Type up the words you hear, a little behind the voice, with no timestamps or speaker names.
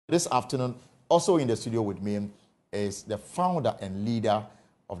This afternoon, also in the studio with me is the founder and leader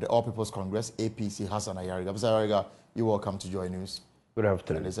of the All People's Congress, APC, Hassan Ayariga. Mr. Ayariga, you're welcome to Joy News. Good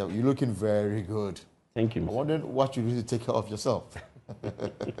afternoon. You're looking very good. Thank you. I wondered what you do to take care of yourself.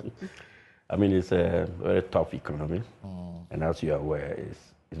 I mean, it's a very tough economy. And as you are aware,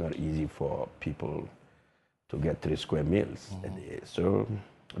 it's not easy for people to get 3 square meals a day. So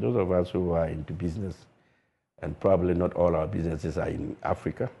those of us who are into business, and probably not all our businesses are in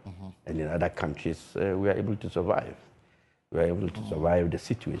Africa and in other countries, we are able to survive. We are able to survive the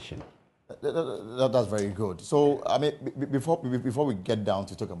situation. That's very good. So, I mean, before we get down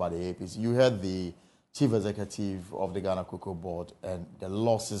to talk about the APC, you heard the chief executive of the Ghana Cocoa Board and the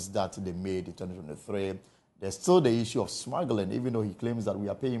losses that they made in 2023. There's still the issue of smuggling, even though he claims that we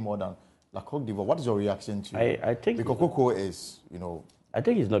are paying more than La Cote d'Ivoire. What is your reaction to I think because cocoa is, you know... I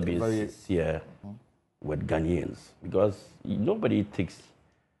think it's not being sincere with Ghanaians, because nobody takes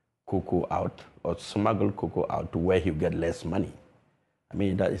cocoa out or smuggle cocoa out to where he'll get less money. I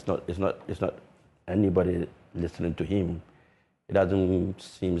mean, that is not, it's not anybody listening to him. It doesn't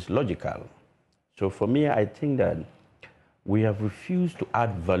seem logical. So for me, I think that we have refused to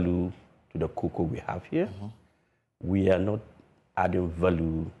add value to the cocoa we have here. We are not adding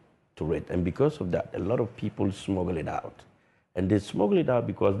value to it. And because of that, a lot of people smuggle it out. And they smuggle it out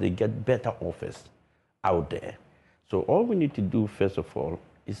because they get better offers out there. So all we need to do, first of all,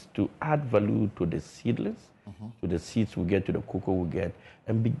 is to add value to the seedlings, to the seeds we get, to the cocoa we get,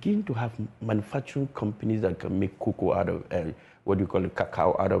 and begin to have manufacturing companies that can make cocoa out of, what do you call it,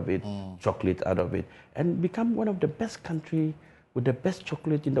 cacao out of it, chocolate out of it, and become one of the best countries with the best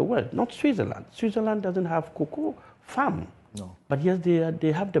chocolate in the world. Not Switzerland. Switzerland doesn't have cocoa farm. No. But yes,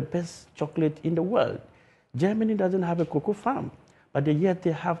 they have the best chocolate in the world. Germany doesn't have a cocoa farm, but yet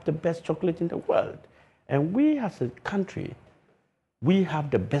they have the best chocolate in the world. And we as a country, we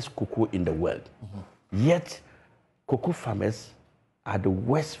have the best cocoa in the world. Yet, cocoa farmers are the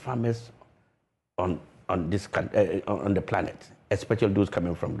worst farmers on the planet, especially those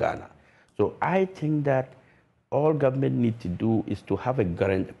coming from Ghana. So I think that all government need to do is to have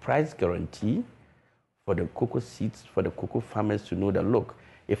a price guarantee for the cocoa seeds, for the cocoa farmers to know that, look,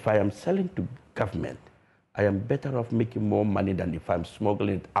 if I am selling to government, I am better off making more money than if I'm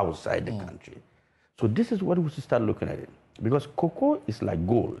smuggling it outside the country. So this is what we should start looking at it. Because cocoa is like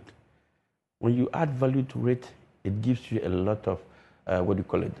gold. When you add value to it, it gives you a lot of, what do you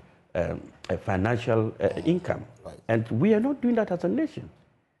call it, a financial income. Right. And we are not doing that as a nation.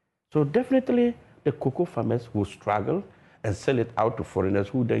 So definitely the cocoa farmers will struggle and sell it out to foreigners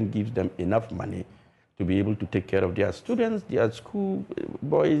who then gives them enough money to be able to take care of their students, their school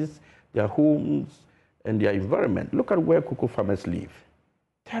boys, their homes, and their environment. Look at where cocoa farmers live.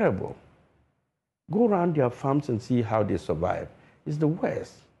 Terrible. Go around their farms and see how they survive. It's the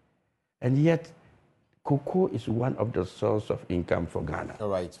worst. And yet, cocoa is one of the sources of income for Ghana. All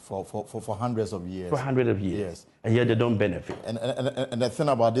right, for hundreds of years. For hundreds of years. Yes. And yet they don't benefit. And the thing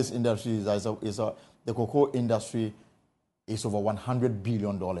about this industry is that the cocoa industry is over $100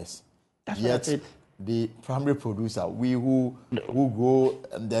 billion. That's yet it. The primary producer, we who grow,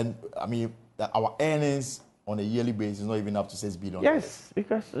 and then, I mean, our earnings on a yearly basis is not even up to $6 billion. Yes,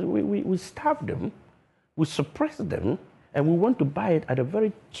 because we starve them, we suppress them, and we want to buy it at a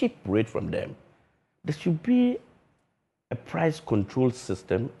very cheap rate from them. There should be a price control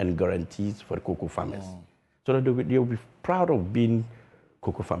system and guarantees for cocoa farmers, so that they'll be proud of being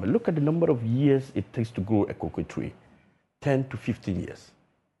cocoa farmers. Look at the number of years it takes to grow a cocoa tree, 10 to 15 years.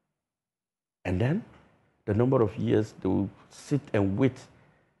 And then the number of years they will sit and wait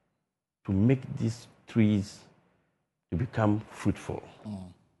to make these trees to become fruitful.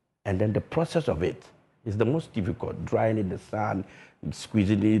 And then the process of it is the most difficult, drying in the sun,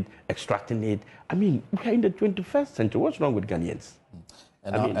 squeezing it, extracting it. I mean, we are in the 21st century. What's wrong with Ghanaians?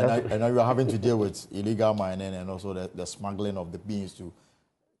 And now you are having to deal with illegal mining and also the smuggling of the beans to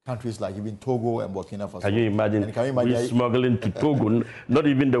countries like even Togo and Burkina Faso. Can you imagine we smuggling to Togo, not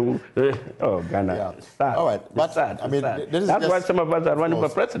even the... Ghana. Yeah. Sad. All right. But, sad. I mean, that's why some of us are running for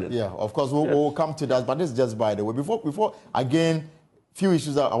president. Yeah, of course, we'll come to that. But this is just by the way. Before again, few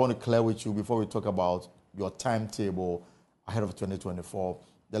issues that I want to clear with you before we talk about your timetable ahead of 2024.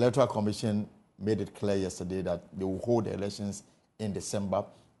 The Electoral Commission made it clear yesterday that they will hold the elections in December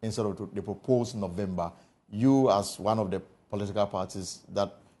instead of the proposed November. You, as one of the political parties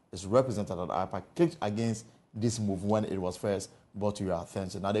that is represented at IPAC, kicked against this move when it was first brought to your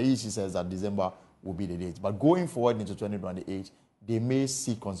attention. Now, the issue says that December will be the date. But going forward into 2028, they may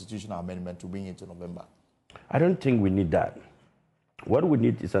seek constitutional amendment to bring it to November. I don't think we need that. What we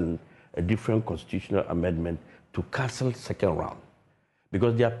need is a different constitutional amendment to cancel second round.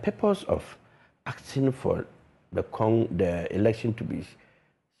 Because their purpose of asking for the election to be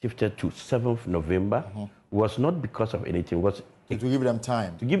shifted to 7th November was not because of anything. It was to give them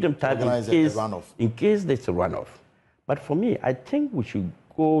time. To give them time in case there's a runoff. But for me, I think we should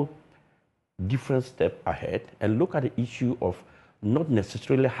go different step ahead and look at the issue of not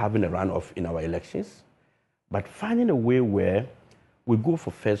necessarily having a runoff in our elections, but finding a way where we go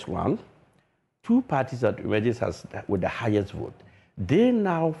for first round. Two parties that emerges with the highest vote, they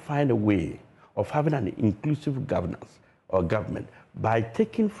now find a way of having an inclusive governance or government by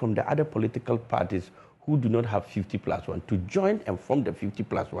taking from the other political parties who do not have 50+1 to join and form the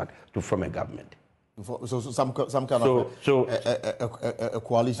 50+1 to form a government. So some kind of a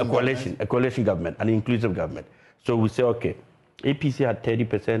coalition. A coalition government, an inclusive government. So we say, okay, APC had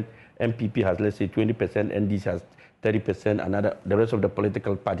 30%, MPP has, let's say, 20%, NDC has 30%, the rest of the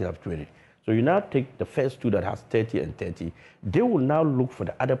political parties have 20%. So you now take the first two that has 30 and 30. They will now look for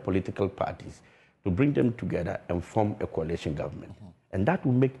the other political parties to bring them together and form a coalition government. And that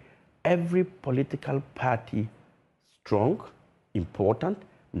will make every political party strong, important,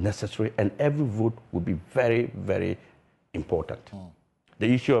 necessary, and every vote will be very, very important.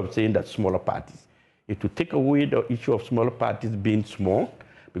 The issue of saying that smaller parties, it will take away the issue of smaller parties being small,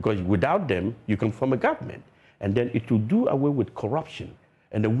 because without them, you can form a government. And then it will do away with corruption.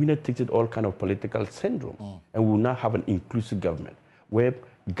 And the winner takes it all kind of political syndrome. And we will now have an inclusive government where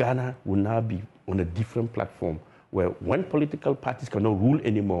Ghana will now be on a different platform where when political parties cannot rule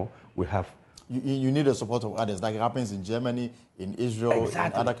anymore, we have... You need the support of others, like it happens in Germany, in Israel, in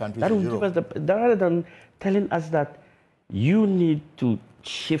other countries that in Europe. Give us rather than telling us that you need to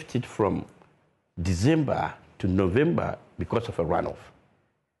shift it from December to November because of a runoff.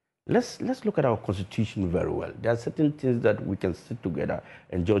 Let's look at our constitution very well. There are certain things that we can sit together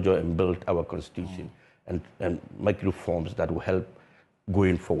and and build our constitution and make reforms that will help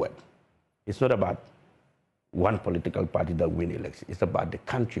going forward. It's not about one political party that win election. It's about the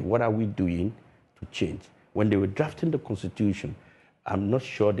country. What are we doing to change? When they were drafting the constitution, I'm not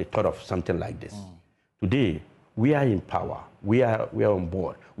sure they thought of something like this. Today, we are in power. We are on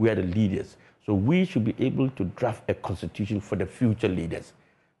board. We are the leaders. So we should be able to draft a constitution for the future leaders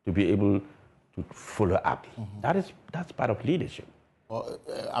to be able to follow up. That's part of leadership. Well,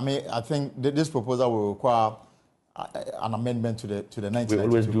 I mean, I think this proposal will require an amendment to the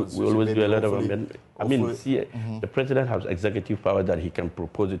 1992 We always do a lot of amendments. I mean, see, the president has executive power that he can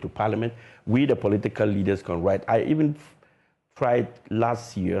propose it to parliament. We, the political leaders, can write. I even tried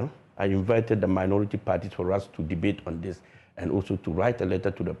last year, I invited the minority parties for us to debate on this and also to write a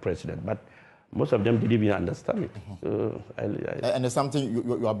letter to the president. But most of them didn't even understand it. So and it's something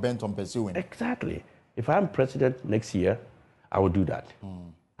you are bent on pursuing. Exactly. If I'm president next year, I will do that.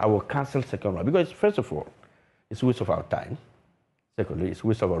 I will cancel second round. Because first of all, it's a waste of our time. Secondly, it's a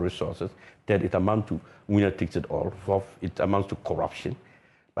waste of our resources. Third, it amounts to winner takes it all. Fourth, it amounts to corruption.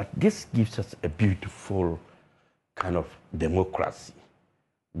 But this gives us a beautiful kind of democracy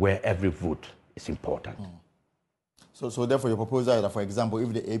where every vote is important. So therefore, your proposal is that, for example,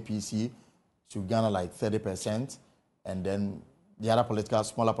 if the APC should garner like 30%, and then the other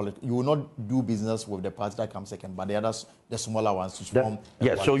smaller political, you will not do business with the party that comes second, but the smaller ones to form.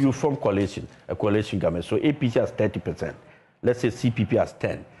 So you form a coalition government. So APC has 30%. Let's say CPP has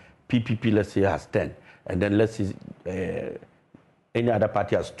 10. PPP, let's say, has 10. And then let's say any other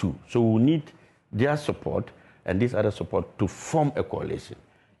party has 2. So we need their support and this other support to form a coalition.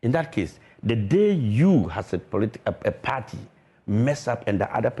 In that case, the day you, as a party, mess up and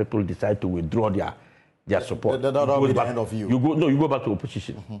the other people decide to withdraw their support, that'll be the end of you. You go back to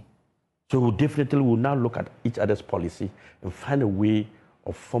opposition. So we definitely will now look at each other's policy and find a way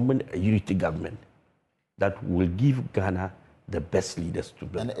of forming a unity government that will give Ghana the best leaders to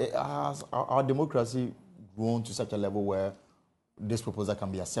build. And has our democracy grown to such a level where this proposal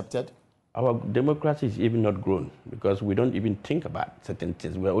can be accepted? Our democracy is even not grown because we don't even think about certain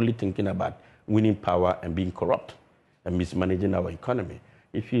things. We're only thinking about winning power and being corrupt and mismanaging our economy.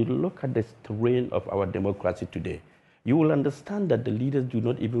 If you look at the terrain of our democracy today, you will understand that the leaders do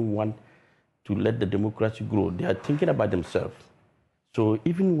not even want to let the democracy grow. They are thinking about themselves. So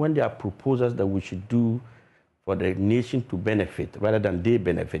even when there are proposals that we should do for the nation to benefit rather than they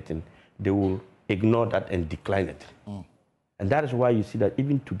benefiting, they will ignore that and decline it. And that is why you see that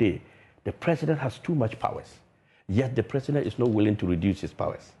even today, the president has too much powers, yet the president is not willing to reduce his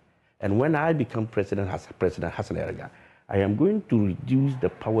powers. And when I become president as President Hassan Ayariga, I am going to reduce the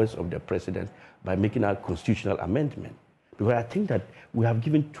powers of the president by making a constitutional amendment. Because I think that we have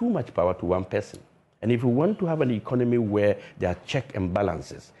given too much power to one person. And if we want to have an economy where there are checks and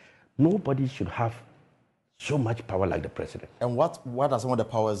balances, nobody should have so much power like the president. And what are some of the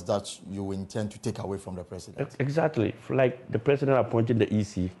powers that you intend to take away from the president? Exactly. Like the president appointing the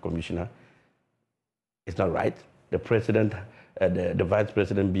EC commissioner, it's not right. The president, the vice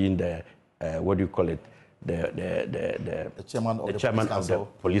president being the, what do you call it? The chairman of the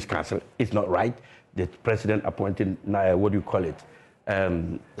police council is not right. The president appointing, what do you call it?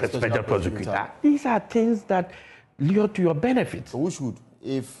 Special prosecutor. These are things that lure to your benefit. So who should,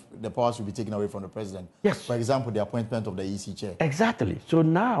 if the powers should be taken away from the president? Yes. For example, the appointment of the EC chair. Exactly. So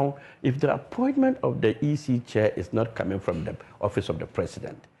now, if the appointment of the EC chair is not coming from the office of the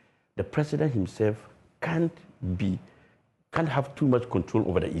president himself can't have too much control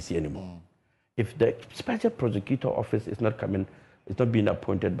over the EC anymore. If the special prosecutor office is not being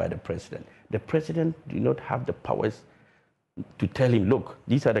appointed by the president do not have the powers to tell him, look,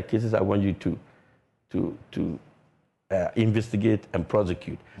 these are the cases I want you to investigate and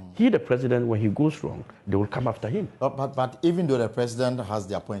prosecute. He, the president, when he goes wrong, they will come after him. But even though the president has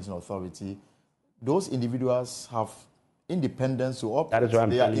the appointing authority, those individuals have independence to operate. That is why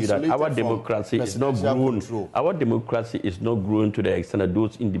I'm telling you that our democracy is not grown. Our democracy is not grown to the extent that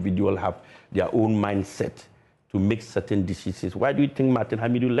those individuals have their own mindset to make certain decisions. Why do you think Martin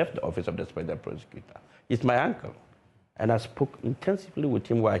Hamidu left the office of the special prosecutor? He's my uncle. And I spoke intensively with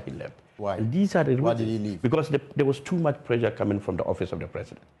him while he left. Why? And these are the reasons. Why did he leave? Because there was too much pressure coming from the office of the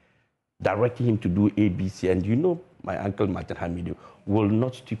president, directing him to do ABC. And you know, my uncle Martin Hamidu will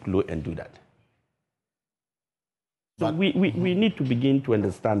not stoop low and do that. So we need to begin to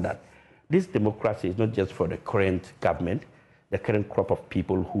understand that this democracy is not just for the current government, the current crop of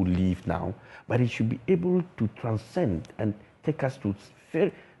people who live now, but it should be able to transcend and take us to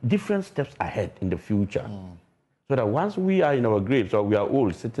very different steps ahead in the future. So that once we are in our graves or we are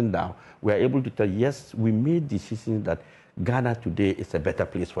old sitting down, we are able to tell, yes, we made decisions that Ghana today is a better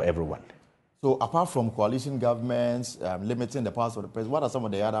place for everyone. So apart from coalition governments, limiting the powers of the president, what are some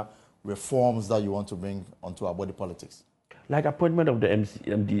of the other reforms that you want to bring onto our body politics? Like appointment of the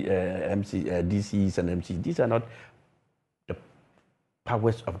DCs and MCs. These are not the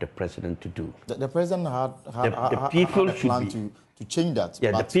powers of the president to do. The president had a plan to change that.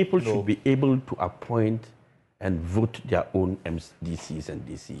 Yeah, the people should be able to appoint and vote their own DCs and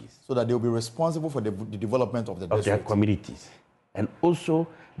DCs. So that they will be responsible for the development of the district. Of their communities. And also,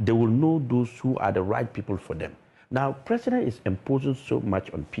 they will know those who are the right people for them. Now, president is imposing so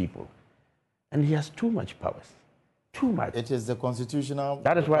much on people, and he has too much powers. Too much. It is the constitutional.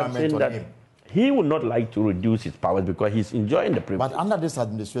 That is why I'm saying that he would not like to reduce his powers because he's enjoying the privilege. But under this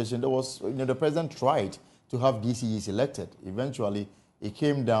administration, there was, the president tried to have DCEs elected. Eventually, it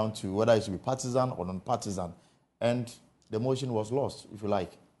came down to whether it should be partisan or non-partisan, and the motion was lost, if you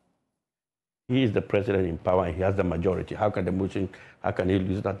like. He is the president in power, and he has the majority. How can he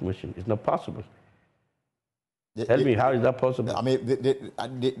lose that motion? It's not possible. Tell me, how is that possible? I mean, the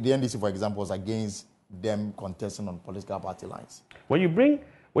NDC, for example, was against them contesting on political party lines. When you bring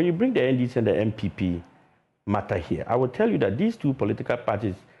the NDC and the MPP matter here, I will tell you that these two political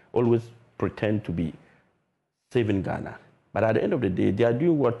parties always pretend to be saving Ghana. But at the end of the day, they are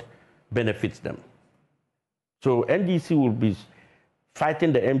doing what benefits them. So NDC will be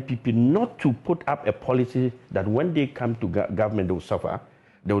fighting the MPP not to put up a policy that when they come to government, they will suffer,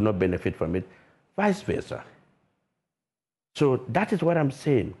 they will not benefit from it, vice versa. So that is what I'm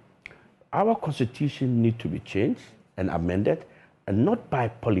saying. Our constitution needs to be changed and amended, and not by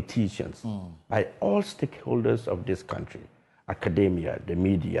politicians, by all stakeholders of this country, academia, the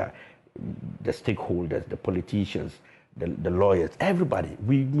media, the stakeholders, the politicians, the lawyers, everybody.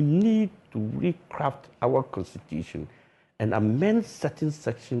 We need to recraft our constitution and amend certain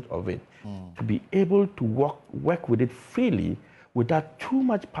sections of it to be able to work with it freely without too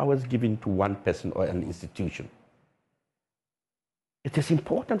much powers given to one person or an institution. It is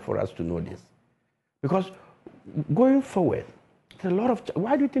important for us to know this, because going forward, there's a lot of.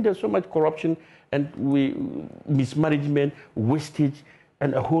 Why do you think there's so much corruption and mismanagement, wastage,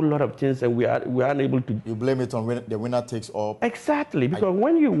 and a whole lot of things, and we are unable to? You blame it on when the winner takes all. Exactly, because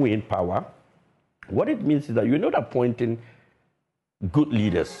when you win power, what it means is that you're not appointing good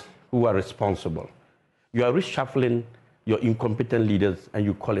leaders who are responsible. You are reshuffling your incompetent leaders, and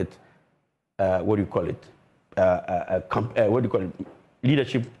you call it what do you call it?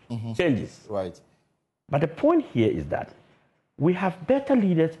 Leadership changes. Right. But the point here is that we have better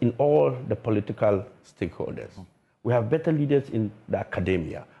leaders in all the political stakeholders. We have better leaders in the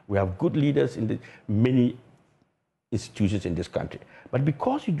academia. We have good leaders in the many institutions in this country. But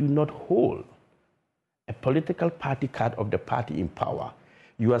because you do not hold a political party card of the party in power,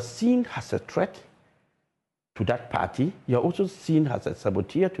 you are seen as a threat to that party. You are also seen as a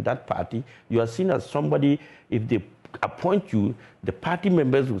saboteur to that party. You are seen as somebody, if they appoint you, the party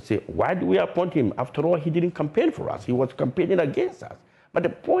members will say, why do we appoint him? After all, he didn't campaign for us. He was campaigning against us. But the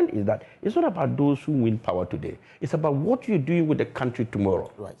point is that it's not about those who win power today. It's about what you're doing with the country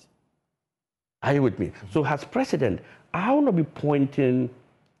tomorrow. Right. Are you with me? So as president, I will not be appointing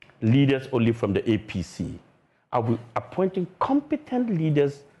leaders only from the APC. I'll be appointing competent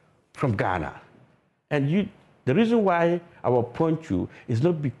leaders from Ghana. And the reason why I will appoint you is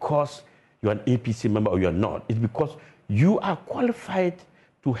not because you're an APC member or you're not. It's because you are qualified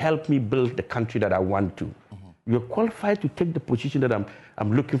to help me build the country that I want to. You're qualified to take the position that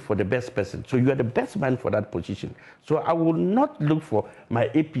I'm looking for the best person. So you are the best man for that position. So I will not look for my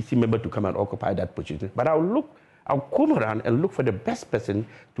APC member to come and occupy that position, but I'll come around and look for the best person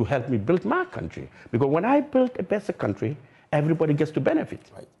to help me build my country. Because when I build a better country, everybody gets to benefit.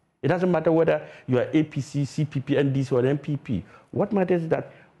 Right. It doesn't matter whether you are APC, CPP, NDC, or MPP. What matters is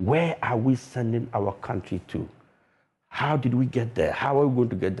that where are we sending our country to? How did we get there? How are we going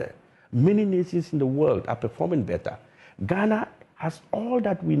to get there? Many nations in the world are performing better. Ghana has all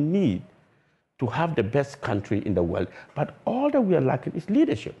that we need to have the best country in the world, but all that we are lacking is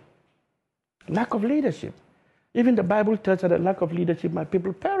leadership. Lack of leadership. Even the Bible tells us that lack of leadership, my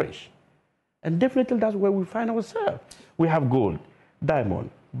people perish. And definitely that's where we find ourselves. We have gold,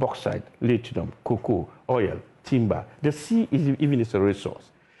 diamond, bauxite, lithium, cocoa, oil, timber. The sea is a resource.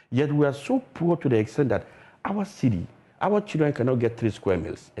 Yet we are so poor to the extent that our city, our children cannot get 3 square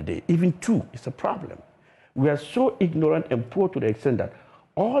meals a day. Even 2 is a problem. We are so ignorant and poor to the extent that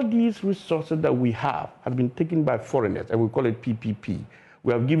all these resources that we have been taken by foreigners, and we call it PPP.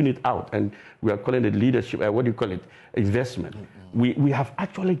 We have given it out, and we are calling it leadership, investment. We have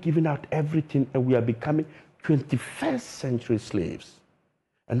actually given out everything, and we are becoming 21st century slaves.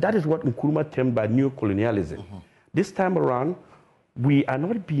 And that is what Nkrumah termed by neocolonialism. This time around, we are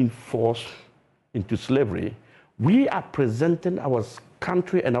not being forced into slavery. We are presenting our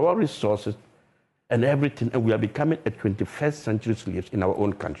country and our resources and everything, and we are becoming a 21st century slaves in our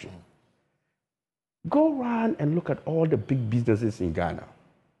own country. Go around and look at all the big businesses in Ghana,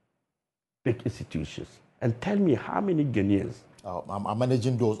 big institutions, and tell me how many Ghanaians are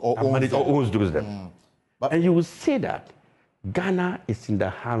managing those or owns them. And you will see that Ghana is in the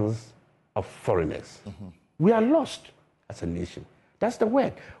hands of foreigners. We are lost as a nation. That's the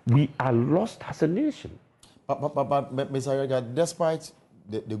word. We are lost as a nation. But Mr. Ayariga, despite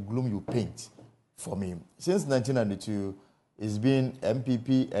the gloom you paint for me, since 1992, it's been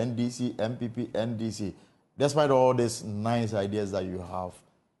MPP, NDC, MPP, NDC. Despite all these nice ideas that you have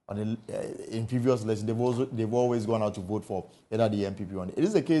in previous elections, they've always gone out to vote for either the MPP or it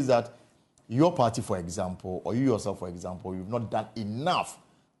is the case that your party, for example, or you yourself, for example, you've not done enough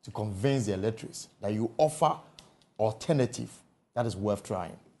to convince the electorates that you offer alternative that is worth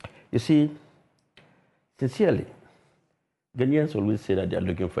trying. You see, sincerely, Ghanaians always say that they're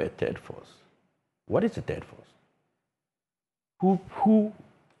looking for a third force. What is a third force? Who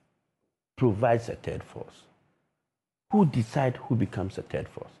provides a third force? Who decides who becomes a third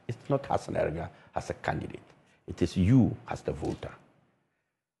force? It's not Hassan Ayariga as a candidate. It is you as the voter.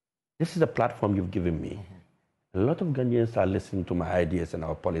 This is the platform you've given me. A lot of Ghanaians are listening to my ideas and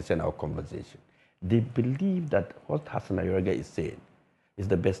our policy and our conversation. They believe that what Hassan Ayariga is saying is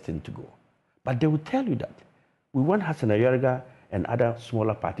the best thing to go. But they will tell you that we want Hassan Ayariga and other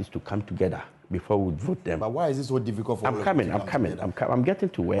smaller parties to come together before we vote them. But why is it so difficult for I'm getting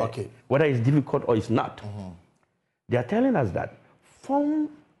to where, whether it's difficult or it's not. They are telling us that form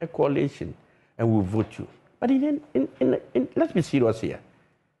a coalition and we'll vote you. But let's be serious here.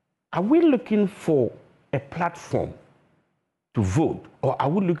 Are we looking for a platform to vote, or are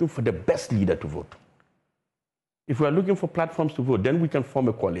we looking for the best leader to vote? If we are looking for platforms to vote, then we can form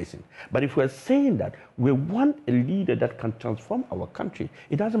a coalition. But if we're saying that we want a leader that can transform our country,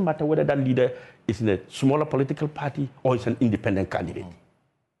 it doesn't matter whether that leader is in a smaller political party or is an independent candidate.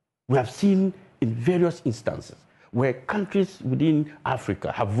 We have seen in various instances where countries within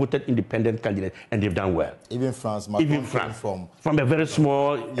Africa have voted independent candidates and they've done well. Even France, from a very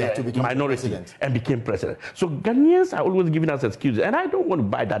small minority and became president. So Ghanaians are always giving us excuses, and I don't want to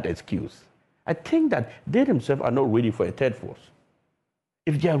buy that excuse. I think that they themselves are not ready for a third force.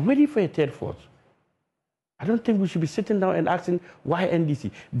 If they are ready for a third force, I don't think we should be sitting down and asking why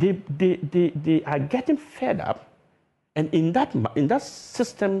NDC. They are getting fed up, and in that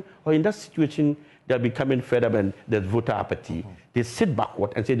system or in that situation, they're becoming fed up and there's voter apathy. They sit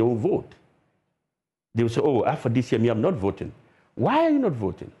backward and say they won't vote. They will say, oh, after this year, I'm not voting. Why are you not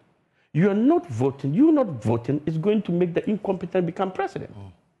voting? You are not voting. You not voting is going to make the incompetent become president.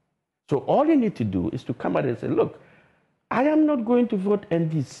 So all you need to do is to come out and say, look, I am not going to vote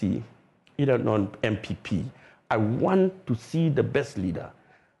NDC, either non-MPP. I want to see the best leader.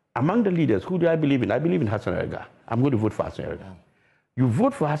 Among the leaders, who do I believe in? I believe in Hassan Ayariga. I'm going to vote for Hassan Ayariga. You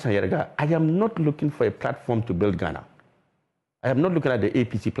vote for Hassan Ayariga, I am not looking for a platform to build Ghana. I am not looking at the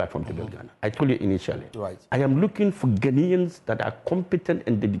APC platform to build Ghana. I told you initially. Right. I am looking for Ghanaians that are competent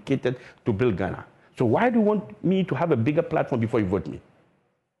and dedicated to build Ghana. So why do you want me to have a bigger platform before you vote me?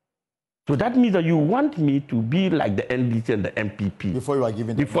 So that means that you want me to be like the NDC and the MPP. Before you are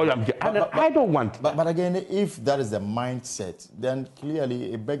giving the Before I'm I don't want but again, if that is the mindset, then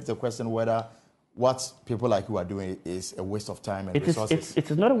clearly it begs the question whether what people like you are doing is a waste of time and resources. It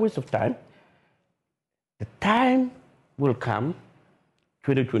is not a waste of time. The time will come,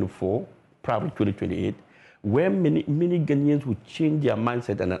 2024, probably 2028, where many Ghanaians will change their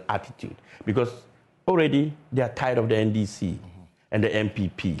mindset and attitude. Because already they are tired of the NDC and the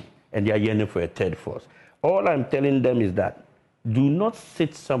MPP, and they are yearning for a third force. All I'm telling them is that do not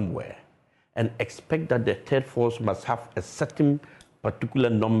sit somewhere and expect that the third force must have a certain particular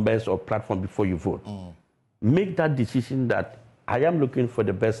numbers or platform before you vote. Make that decision that I am looking for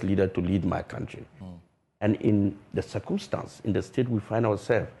the best leader to lead my country. And in the circumstance, in the state we find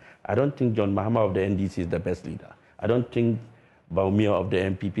ourselves, I don't think John Mahama of the NDC is the best leader. I don't think Bawumia of the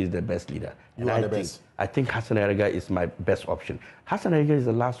MPP is the best leader. I think Hassan Ayariga is my best option. Hassan Ayariga is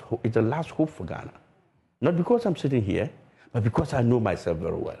the last hope for Ghana. Not because I'm sitting here, but because I know myself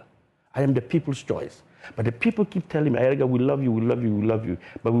very well. I am the people's choice. But the people keep telling me, Ayariga, we love you, we love you, we love you,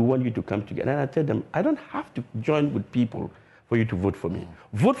 but we want you to come together. And I tell them, I don't have to join with people for you to vote for me.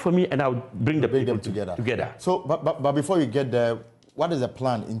 Vote for me and I'll bring the people together. So, but before you get there, what is the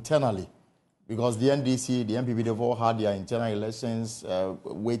plan internally? Because the NDC, the MPP, they've all had their internal elections,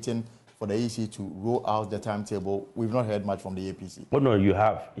 waiting for the EC to roll out the timetable. We've not heard much from the APC. Oh, no, you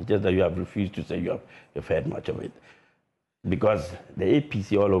have. It's just that you have refused to say you've heard much of it. Because the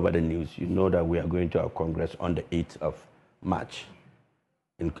APC all over the news, you know that we are going to our Congress on the 8th of March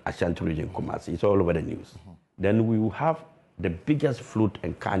in Ashanti region, Kumasi. It's all over the news. Then we will have the biggest float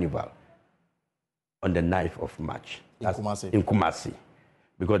and carnival on the 9th of March. In Kumasi. In Kumasi.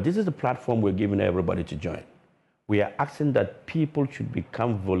 Because this is the platform we're giving everybody to join. We are asking that people should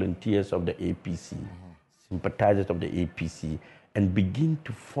become volunteers of the APC, sympathizers of the APC, and begin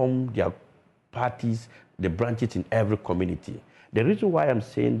to form their parties, the branches in every community. The reason why I'm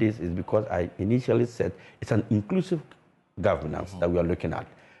saying this is because I initially said it's an inclusive governance that we are looking at.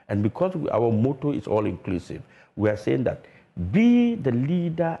 And because our motto is all inclusive, we are saying that be the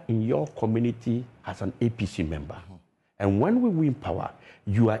leader in your community as an APC member. And when we win power,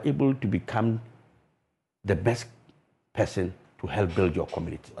 you are able to become the best person to help build your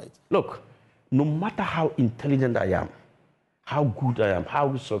community. Right. Look, no matter how intelligent I am, how good I am, how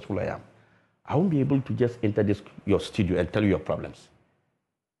resourceful I am, I won't be able to just enter your studio and tell you your problems.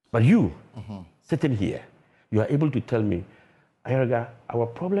 But you, sitting here, you are able to tell me, Ayariga, our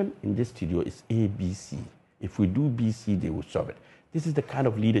problem in this studio is A, B, C. If we do B, C, they will solve it. This is the kind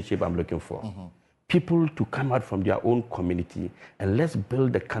of leadership I'm looking for. People to come out from their own community and let's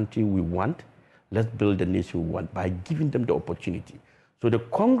build the country we want. Let's build the nation we want by giving them the opportunity. So the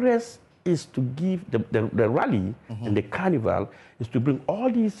Congress is to give the rally and the carnival is to bring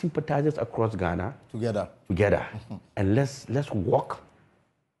all these sympathizers across Ghana together. And let's walk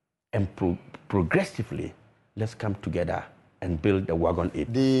and progressively let's come together and build the wagon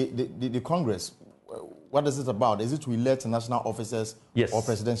 8. The Congress, what is it about? Is it to elect national officers or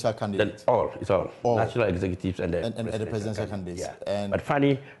presidential candidates? It's all. National executives and the presidential candidates. Yeah. But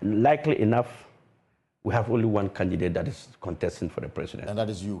funny, likely enough, we have only one candidate that is contesting for the president. And that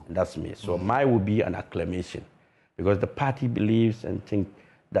is you. And that's me. So mine will be an acclamation because the party believes and thinks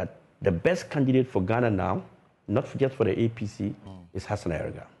that the best candidate for Ghana now, not just for the APC, is Hassan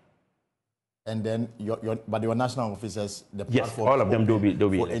Ayariga. And then but your national officers, the platform, all of them they'll be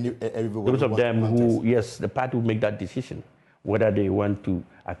those of them who, the party will make that decision whether they want to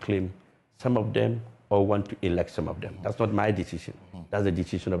acclaim some of them or want to elect some of them. That's not my decision. That's the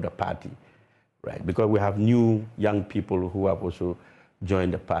decision of the party, right? Because we have new young people who have also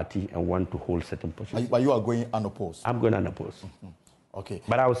joined the party and want to hold certain positions. But you are going unopposed? I'm going unopposed. Okay.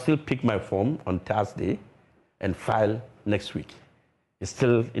 But I will still pick my form on Thursday and file next week.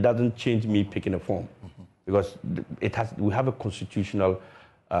 It doesn't change me picking a form because we have a constitutional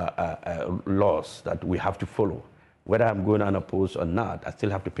laws that we have to follow. Whether I'm going unopposed or not, I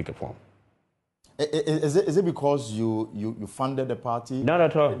still have to pick a form. Is it because you funded the party? Not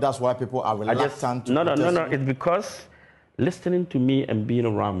at all. That's why people are reluctant to protest? No. It's because listening to me and being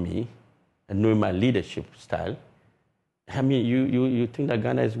around me and knowing my leadership style I mean, you think that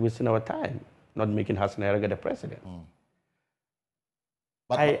Ghana is wasting our time, not making Hassan Ayariga the president.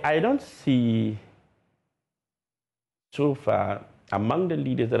 But I don't see, so far, among the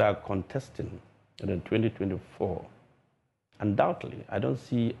leaders that are contesting in 2024, undoubtedly, I don't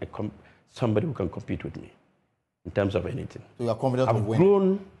see somebody who can compete with me in terms of anything. So you are confident of winning? I've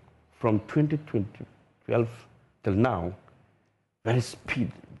grown from 2012 till now, very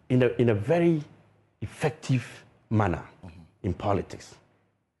speed, in a very effective manner in politics.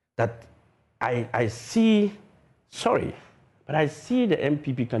 That I see, sorry, but I see the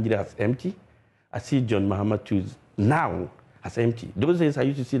MPP candidate as empty. I see John Mahama too now as empty. Those days I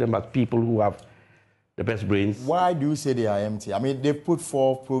used to see them as people who have the best brains. Why do you say they are empty? I mean, they've put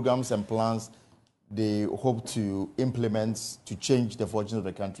forth programs and plans they hope to implement to change the fortunes of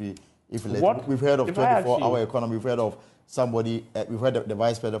the country. If we've heard of 24-hour economy, we've heard of somebody, we've heard of the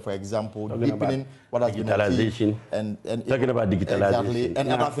vice president, for example, deepening what has been digitalization, and talking about digitalization, exactly, and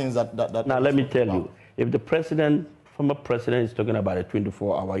other things that. Now let me tell you, if the former president, is talking about a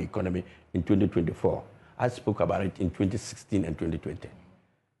 24-hour economy in 2024, I spoke about it in 2016 and 2020.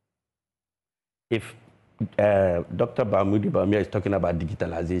 If Dr. Bawumia is talking about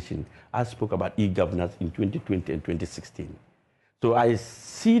digitalization, I spoke about e-governance in 2020 and 2016. So I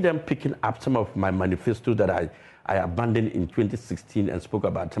see them picking up some of my manifestos that I abandoned in 2016 and spoke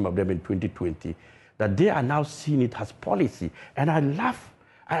about some of them in 2020, that they are now seeing it as policy. And I laugh.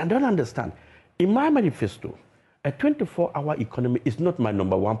 I don't understand. In my manifesto, a 24-hour economy is not my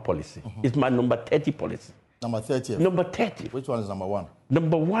number one policy. It's my number 30 policy. Number 30? Number 30. Which one is number one?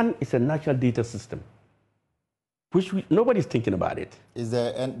 Number one is a national data system, which nobody's thinking about it. Is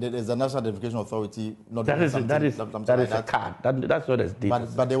there a National Identification Authority? Not that is a card. That's not a data.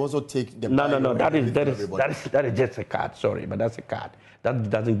 But they also take the no. That is just a card. Sorry, but that's a card. That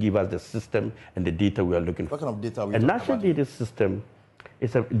doesn't give us the system and the data we are looking for. What kind of data are we talking about? A national data here? system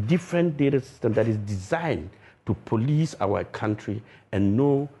is a different data system that is designed to police our country and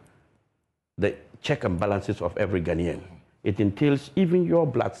know the check and balances of every Ghanaian. It entails even your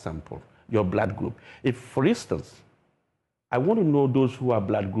blood sample, your blood group. If, for instance, I want to know those who are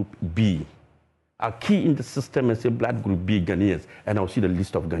blood group B, I'll key in the system and say blood group B Ghanaians, and I'll see the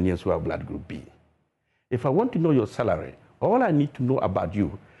list of Ghanaians who are blood group B. If I want to know your salary, all I need to know about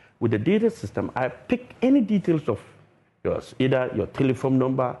you, with the data system, I pick any details of yours, either your telephone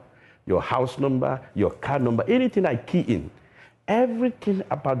number, your house number, your car number, anything I key in. Everything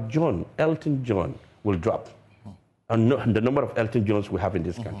about John, Elton John, will drop. And the number of Elton Johns we have in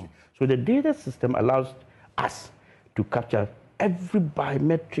this country. So the data system allows us to capture every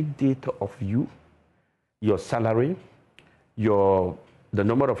biometric data of you, your salary, the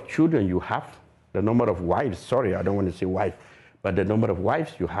number of children you have, the number of wives, sorry, I don't want to say wife, but the number of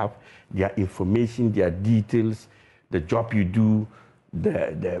wives you have, their information, their details, the job you do,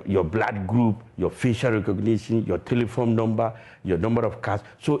 your blood group, your facial recognition, your telephone number, your number of cars.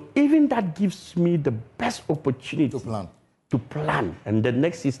 So even that gives me the best opportunity to plan. And the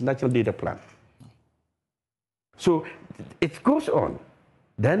next is national data plan. So it goes on.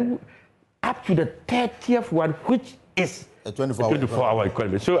 Then up to the 30th one, which is a 24-hour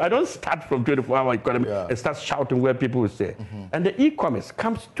economy. So I don't start from 24-hour economy and start shouting where people will say. And the e-commerce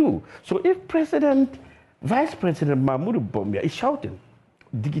comes too. So if Vice President Mahmoud Bawumia is shouting,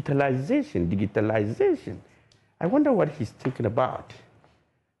 digitalization, digitalization. I wonder what he's thinking about.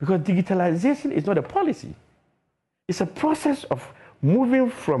 Because digitalization is not a policy. It's a process of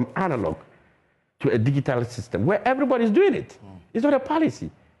moving from analog to a digital system where everybody's doing it. It's not a policy.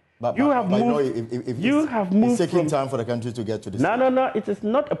 But it's taking time for the country to get to this. No. It is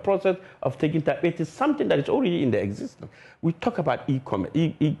not a process of taking time. It is something that is already in the existence. We talk about e-commerce,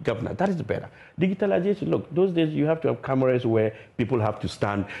 e-governance. That is better. Digitalization, look, those days you have to have cameras where people have to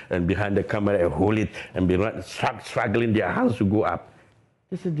stand and behind the camera and hold it and be struggling their hands to go up.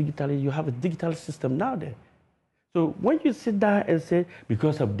 This is digital. You have a digital system now there. So when you sit down and say,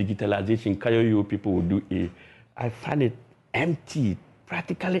 because of digitalization, Kayoyo people will do it, I find it empty.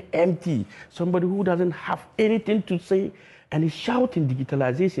 Practically empty. Somebody who doesn't have anything to say and is shouting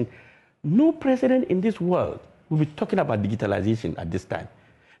digitalization. No president in this world will be talking about digitalization at this time.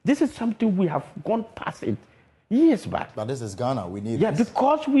 This is something we have gone past it years back. But this is Ghana. We need this.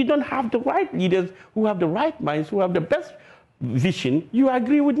 Because we don't have the right leaders who have the right minds, who have the best vision. You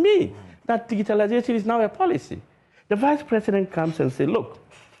agree with me that digitalization is now a policy. The vice president comes and says, look,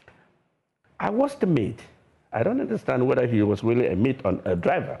 I was the maid. I don't understand whether he was really a mate or a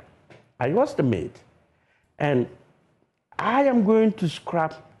driver. I was the mate. And I am going to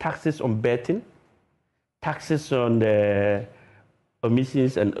scrap taxes on betting, taxes on the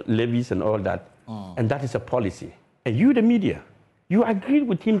omissions and levies and all that. And that is a policy. and you, the media, you agreed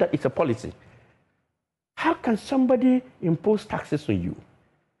with him that it's a policy. How can somebody impose taxes on you,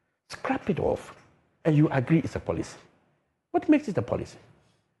 scrap it off, and you agree it's a policy? What makes it a policy?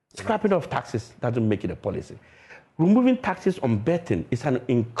 Scrapping off taxes doesn't make it a policy. Removing taxes on betting is an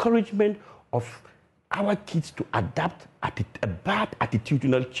encouragement of our kids to adapt a bad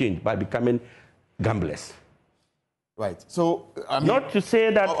attitudinal change by becoming gamblers. Right. So, I mean, not to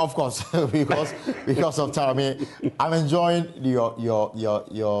say that, of course, because of time. I mean, I'm enjoying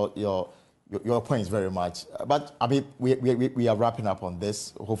your points very much. But I mean, we are wrapping up on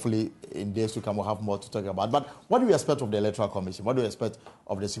this. Hopefully, in days to come, we'll have more to talk about. But what do you expect of the Electoral Commission? What do you expect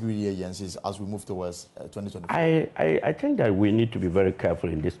of the security agencies as we move towards 2024? I think that we need to be very careful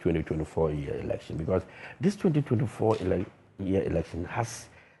in this 2024 year election, because this 2024 year election has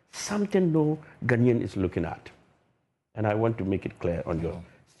something no Ghanaian is looking at. And I want to make it clear on your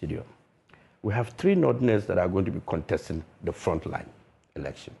studio. We have 3 Northerners that are going to be contesting the frontline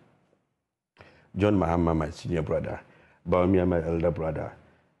election. John Mahama, my senior brother, Bawumia, my elder brother,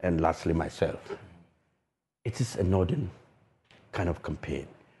 and lastly myself. It is a Northern kind of campaign.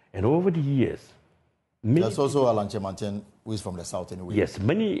 And over the years, there's also Alan Chemanten, who is from the South anyway. Yes,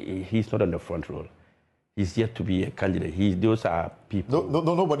 he's not on the front row. He's yet to be a candidate. Those are people.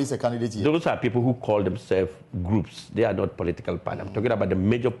 Nobody's a candidate yet. Those are people who call themselves groups. They are not political parties. I'm talking about the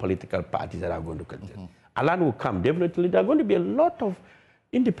major political parties that are going to contest. Alan will come. Definitely, there are going to be a lot of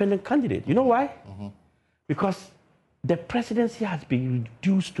independent candidates. You know why? Because the presidency has been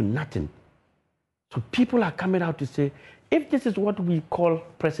reduced to nothing. So people are coming out to say, if this is what we call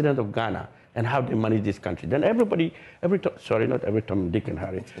president of Ghana and how they manage this country, then everybody, not every Tom, Dick, and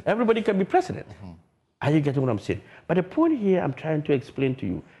Harry, everybody can be president. Are you getting what I'm saying? But the point here I'm trying to explain to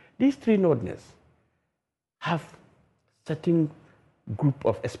you, these 3 Northerners have certain group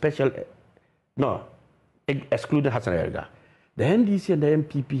of excluding Hassan Ayariga. The NDC and the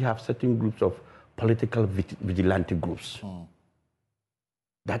MPP have certain groups of political vigilante groups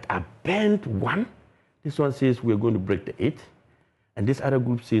that are bent. One, this one says we're going to break the 8, and this other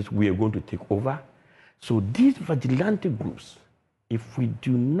group says we are going to take over. So these vigilante groups, if we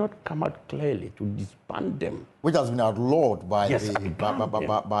do not come out clearly to disband them, which has been outlawed by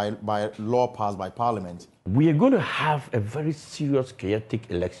by law passed by Parliament, we are going to have a very serious chaotic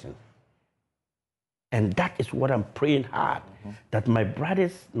election. And that is what I'm praying hard, that my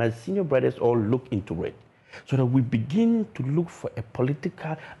senior brothers all look into it, so that we begin to look for a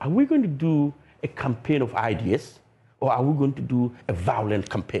political, are we going to do a campaign of ideas, or are we going to do a violent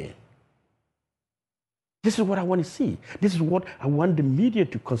campaign? This is what I want to see. This is what I want the media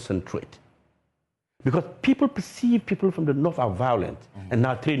to concentrate. Because people perceive people from the north are violent, and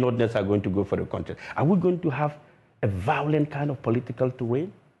now 3 Northerners are going to go for the contest. Are we going to have a violent kind of political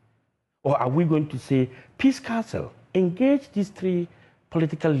terrain? Or are we going to say, Peace Council, engage these 3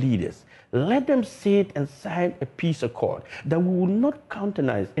 political leaders, let them sit and sign a peace accord that we will not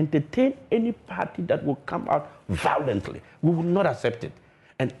countenance, entertain any party that will come out violently. We will not accept it.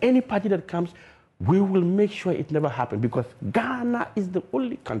 And any party that comes, we will make sure it never happens, because Ghana is the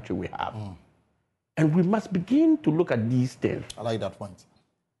only country we have. And we must begin to look at these things. I like that point.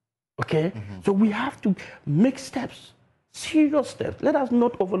 Okay? So we have to make steps, serious steps. Let us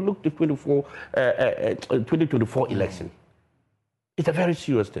not overlook the 2024 election. It's a very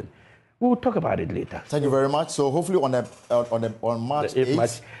serious thing. We will talk about it later. Thank you very much. So hopefully on March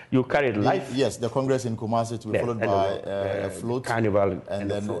 8th, you carry it live. Yes, the Congress in Kumasi to be followed by a float. Carnival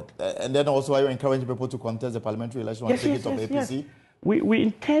and then float. And then also are you encouraging people to contest the parliamentary election on the ticket of APC? Yes. We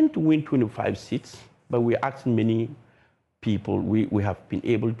intend to win 25 seats, but we're asking many people. We have been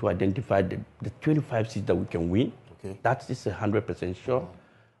able to identify the 25 seats that we can win. Okay. That is 100% sure,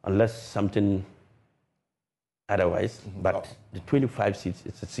 unless something otherwise. But the 25 seats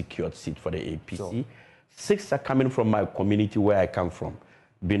is a secured seat for the APC. Sure. 6 are coming from my community where I come from: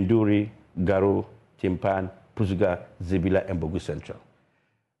 Binduri, Garo, Timpan, Pusuga, Zebila, and Bogu Central.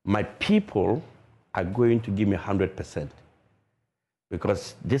 My people are going to give me 100%,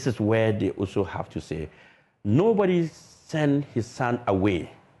 because this is where they also have to say, nobody send his son away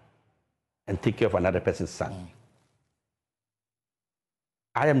and take care of another person's son.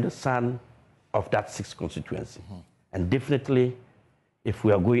 I am the son of that 6th constituency. And definitely, if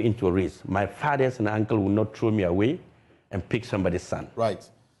we are going into a race, my fathers and uncle will not throw me away and pick somebody's son. Right.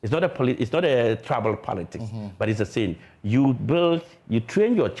 It's not a tribal politics, but it's a saying, you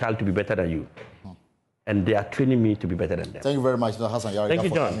train your child to be better than you. And they are training me to be better than them. Thank you very much, Hassan Ayariga,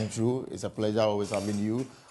 for coming through. It's a pleasure always having you.